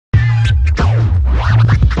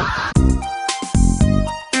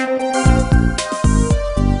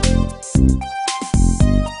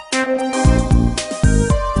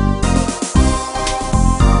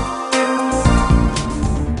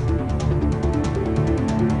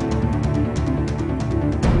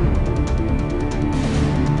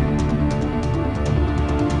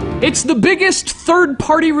It's the biggest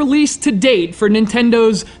third-party release to date for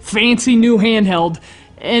Nintendo's fancy new handheld,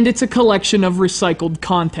 and it's a collection of recycled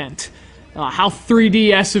content. How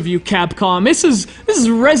 3DS of you, Capcom. This is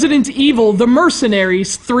Resident Evil: The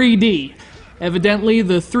Mercenaries 3D. Evidently,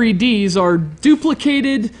 the 3Ds are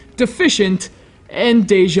duplicated, deficient, and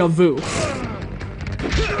deja vu.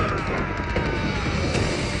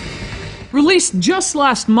 Released just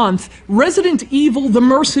last month, Resident Evil: The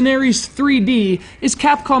Mercenaries 3D is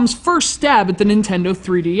Capcom's first stab at the Nintendo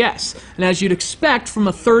 3DS. And as you'd expect from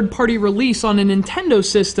a third-party release on a Nintendo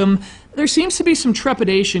system, there seems to be some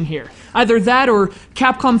trepidation here. Either that or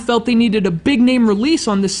Capcom felt they needed a big-name release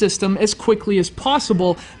on the system as quickly as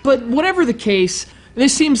possible, but whatever the case,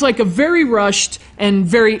 this seems like a very rushed and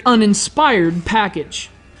very uninspired package.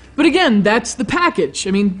 But again, that's the package.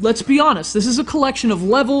 I mean, let's be honest, this is a collection of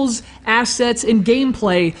levels, assets, and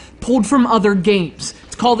gameplay pulled from other games.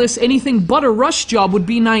 To call this anything but a rush job would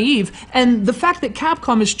be naive, and the fact that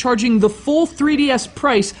Capcom is charging the full 3DS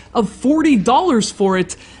price of $40 for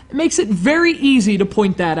it makes it very easy to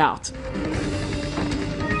point that out.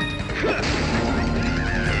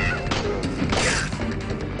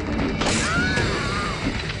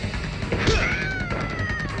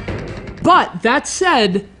 But that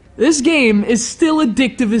said, this game is still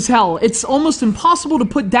addictive as hell. It's almost impossible to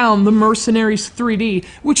put down the Mercenaries 3D,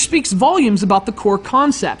 which speaks volumes about the core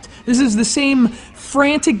concept. This is the same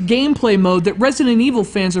frantic gameplay mode that Resident Evil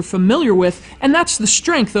fans are familiar with, and that's the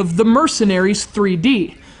strength of the Mercenaries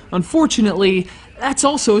 3D. Unfortunately, that's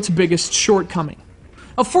also its biggest shortcoming.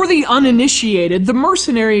 For the uninitiated, the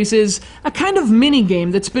Mercenaries is a kind of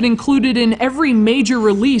minigame that's been included in every major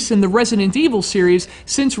release in the Resident Evil series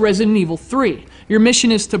since Resident Evil 3. Your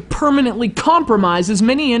mission is to permanently compromise as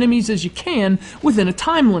many enemies as you can within a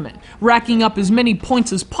time limit, racking up as many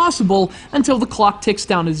points as possible until the clock ticks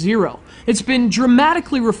down to 0. It's been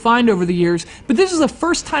dramatically refined over the years, but this is the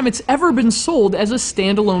first time it's ever been sold as a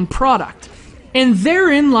standalone product. And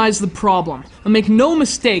therein lies the problem. Make no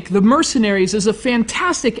mistake, the Mercenaries is a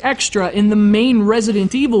fantastic extra in the main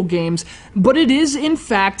Resident Evil games, but it is in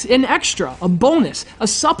fact an extra, a bonus, a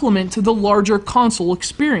supplement to the larger console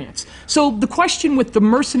experience. So the question with the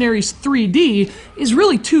Mercenaries 3D is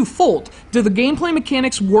really twofold. Do the gameplay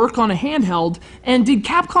mechanics work on a handheld, and did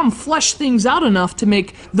Capcom flesh things out enough to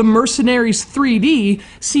make the Mercenaries 3D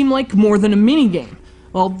seem like more than a minigame?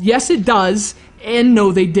 Well, yes it does, and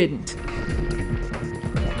no they didn't.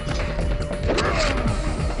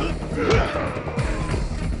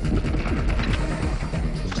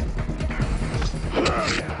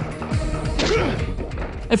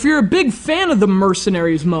 If you're a big fan of the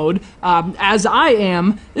Mercenaries mode, as I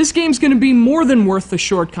am, this game's going to be more than worth the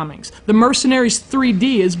shortcomings. The Mercenaries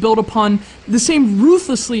 3D is built upon the same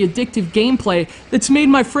ruthlessly addictive gameplay that's made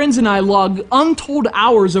my friends and I log untold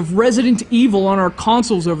hours of Resident Evil on our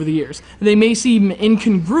consoles over the years. They may seem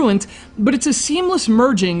incongruent, but it's a seamless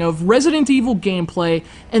merging of Resident Evil gameplay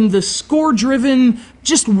and the score-driven,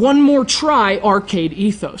 just one more try arcade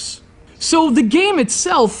ethos. So the game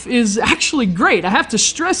itself is actually great. I have to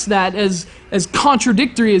stress that, as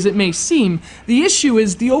contradictory as it may seem. The issue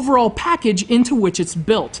is the overall package into which it's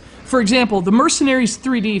built. For example, the Mercenaries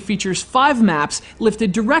 3D features 5 maps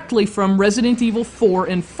lifted directly from Resident Evil 4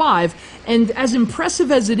 and 5, and as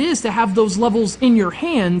impressive as it is to have those levels in your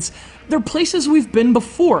hands, they're places we've been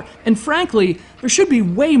before, and frankly, there should be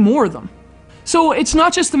way more of them. So it's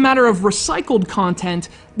not just a matter of recycled content,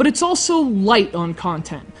 but it's also light on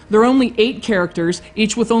content. There are only 8 characters,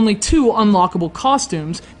 each with only 2 unlockable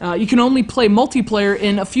costumes. You can only play multiplayer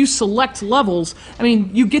in a few select levels. I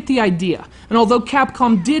mean, you get the idea. And although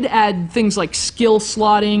Capcom did add things like skill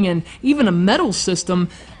slotting and even a medal system,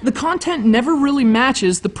 the content never really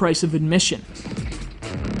matches the price of admission.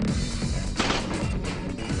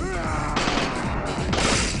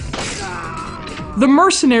 The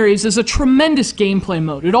Mercenaries is a tremendous gameplay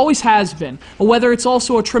mode. It always has been. Whether it's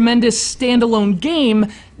also a tremendous standalone game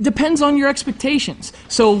depends on your expectations.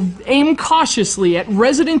 So aim cautiously at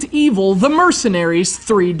Resident Evil: The Mercenaries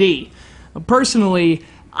 3D. Personally,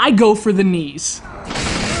 I go for the knees.